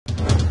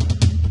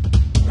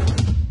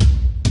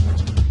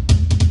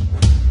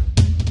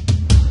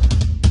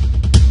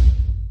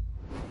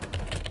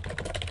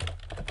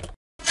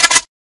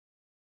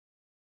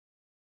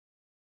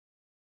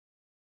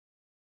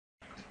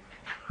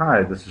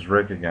Hi, this is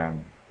Rick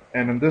again.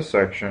 And in this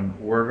section,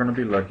 we're going to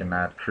be looking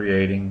at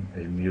creating a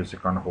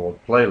music on hold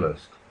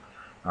playlist.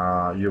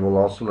 You will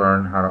also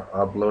learn how to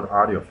upload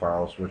audio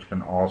files, which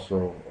can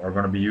also are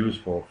going to be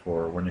useful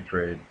for when you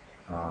create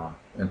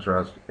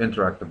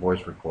interactive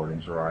voice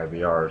recordings or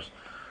IVRs.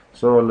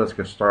 So let's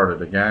get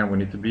started. Again, we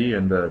need to be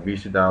in the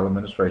Vicidial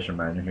administration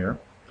menu here.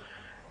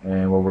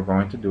 And what we're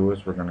going to do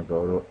is we're going to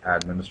go to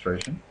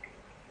administration.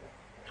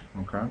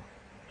 Okay.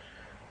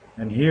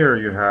 And here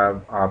you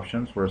have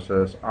options where it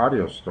says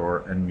audio store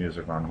and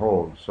music on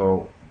hold.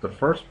 So the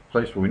first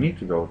place we need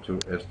to go to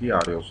is the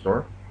audio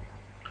store.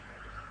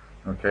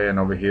 Okay, and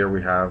over here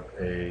we have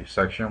a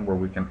section where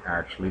we can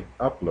actually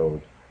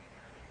upload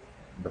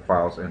the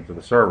files into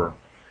the server.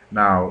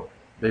 Now,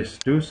 they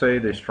do say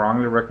they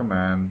strongly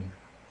recommend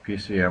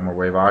PCM or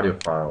WAV audio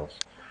files.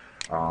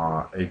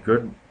 A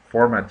good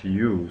format to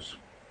use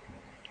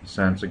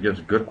since it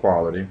gives good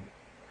quality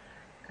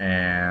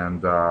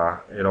and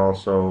it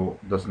also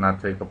does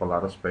not take up a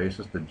lot of space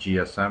is the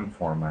GSM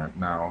format.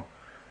 Now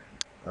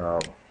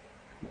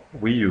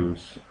we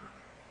use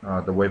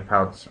the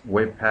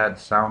WavePad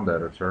sound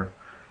editor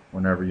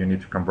whenever you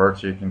need to convert,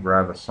 so you can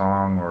grab a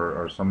song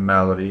or some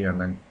melody and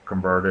then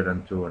convert it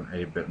into an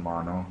 8-bit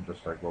mono,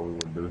 just like what we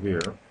would do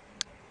here,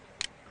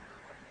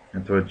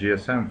 into a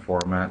GSM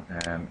format,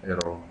 and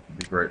it'll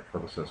be great for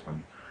the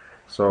system.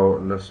 So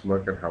let's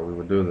look at how we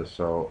would do this.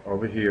 So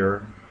over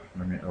here,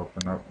 let me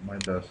open up my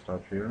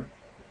desktop here.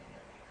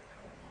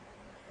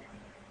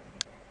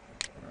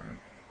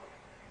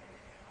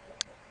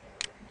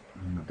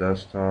 On the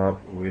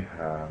desktop we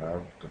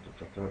have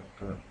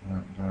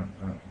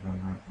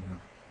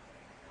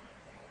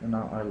and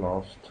now I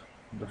lost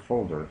the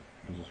folder.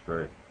 This is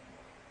great.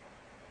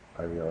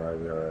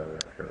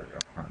 IVR, here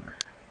we go.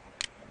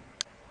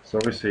 So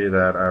we see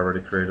that I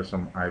already created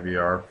some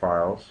IVR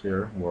files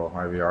here, well,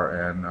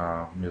 IVR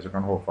and music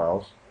on hold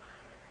files.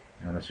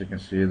 And as you can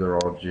see, they're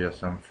all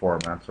GSM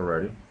formats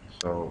already.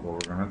 So what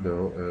we're going to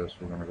do is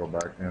we're going to go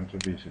back into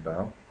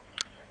Vicidial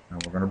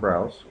and we're going to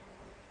browse.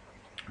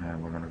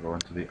 And we're going to go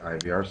into the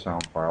IVR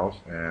sound files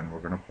and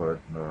we're going to put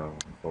the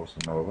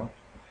Bossa Nova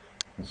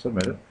and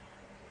submit it.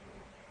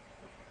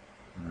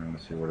 And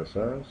let's see what it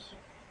says.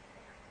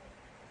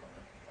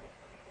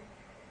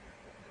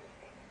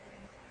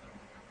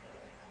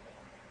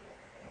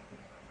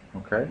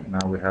 Okay,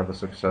 now we have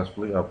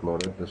successfully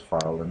uploaded this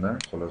file in there.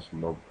 So let's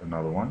load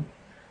another one.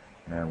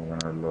 And we're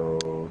going to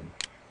load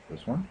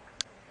this one.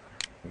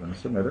 We're going to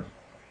submit it.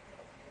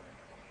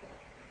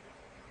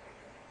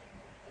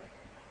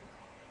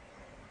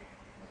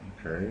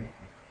 Okay,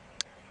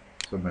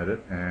 submit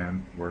it,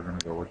 and we're going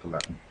to go with the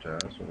Latin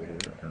Jazz over here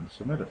and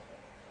submit it.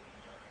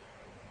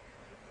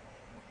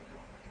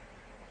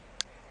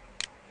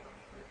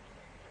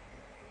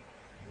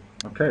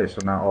 Okay, so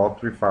now all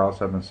three files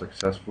have been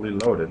successfully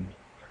loaded.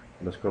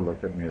 Let's go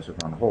look at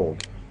music on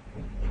hold.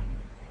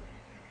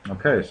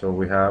 Okay, so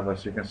we have,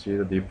 as you can see,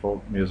 the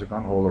default music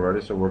on hold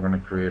already, so we're going to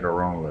create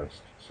our own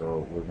list.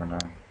 So we're going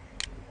to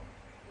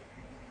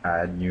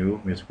add new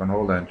music on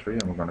hold entry,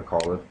 and we're going to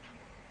call it,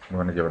 we're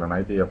going to give it an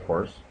ID, of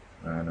course,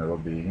 and it'll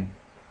be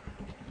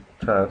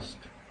test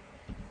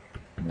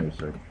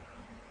music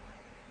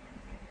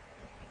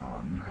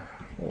on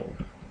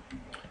hold.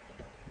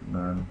 And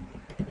then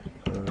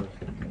test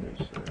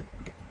music.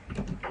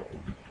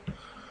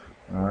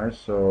 Alright,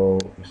 so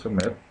we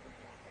submit,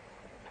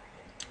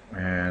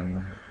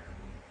 and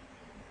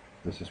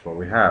this is what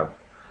we have.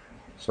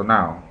 So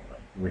now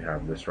we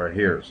have this right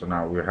here. So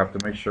now we have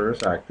to make sure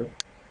it's active.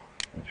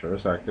 Make sure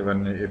it's active,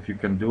 and if you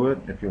can do it,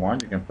 if you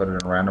want, you can put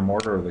it in random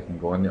order, or they can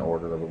go in the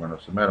order that we're going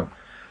to submit them.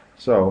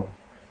 So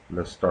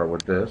let's start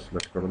with this.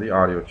 Let's go to the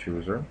audio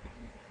chooser,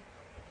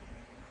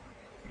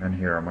 and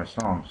here are my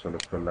songs. So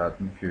let's put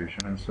Latin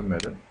Fusion and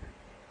submit it,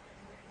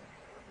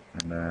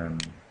 and then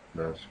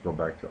let's go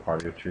back to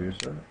audio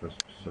chooser. Let's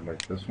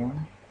select this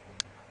one,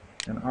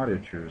 and audio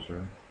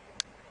chooser,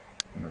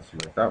 and let's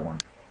select that one.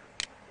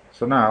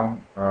 So now,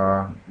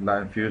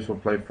 Latin Fuse will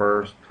play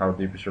first, How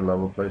Deep Is Your Love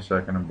will play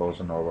second, and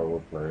Bossa Nova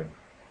will play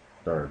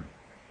third.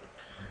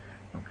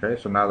 Okay,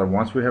 so now that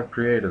once we have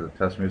created the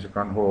test music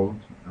on hold,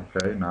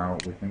 okay, now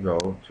we can go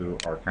to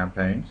our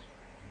campaigns.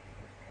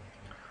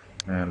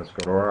 And let's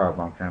go to our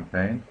outbound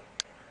campaign.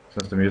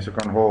 Since the music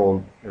on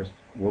hold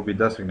will be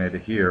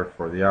designated here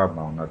for the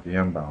outbound, not the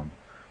inbound.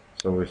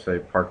 So we say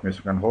park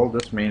music on hold.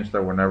 This means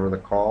that whenever the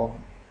call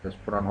is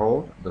put on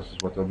hold, this is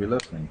what they'll be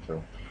listening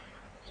to.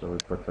 So we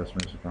put test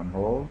music on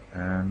hold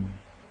and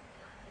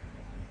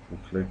we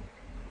click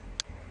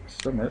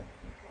submit.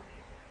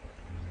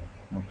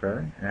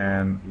 Okay,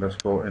 and let's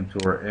go into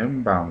our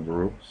inbound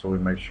group, so we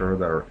make sure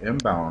that our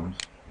inbounds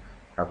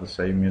have the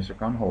same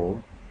music on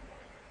hold.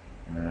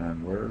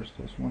 And where's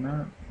this one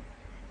at?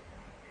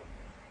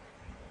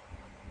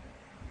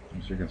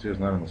 As you can see, it's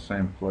not in the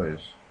same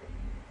place,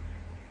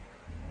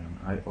 and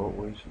I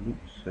always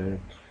lose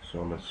it.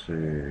 So let's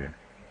see.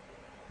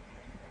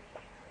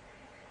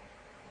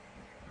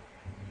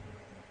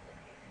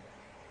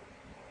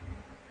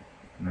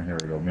 And here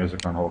we go,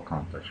 music on hold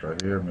context right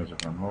here,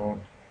 music on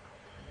hold.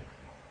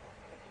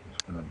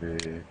 going to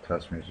be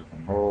test music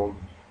on hold,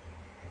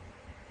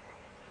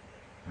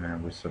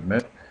 and we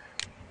submit.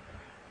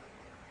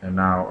 And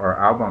now our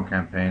outbound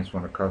campaigns,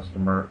 when a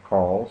customer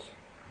calls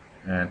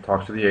and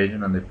talks to the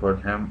agent and they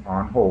put him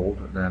on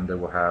hold, then they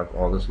will have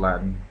all this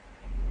Latin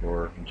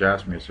or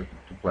jazz music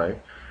to play.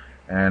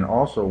 And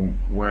also,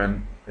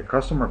 when a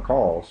customer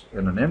calls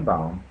in an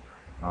inbound,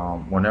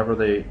 whenever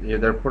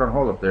they're put on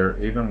hold, if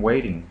they're even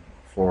waiting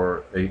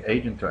for an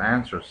agent to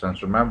answer,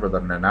 since remember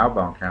that in an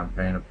outbound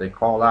campaign, if they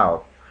call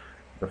out,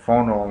 the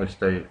phone will only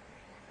stay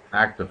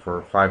active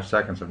for 5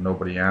 seconds if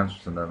nobody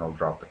answers, and then they'll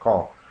drop the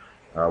call.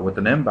 With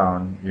an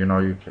inbound, you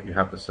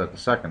have to set the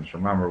seconds.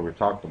 Remember, we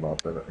talked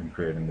about that in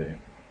creating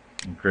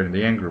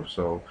the in-group.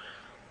 So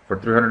for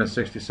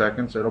 360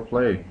 seconds, it'll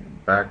play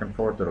back and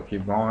forth. It'll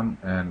keep going,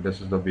 and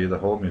will be the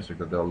hold music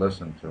that they'll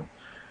listen to.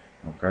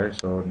 Okay,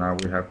 so now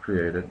we have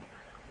created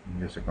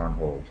music on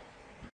hold.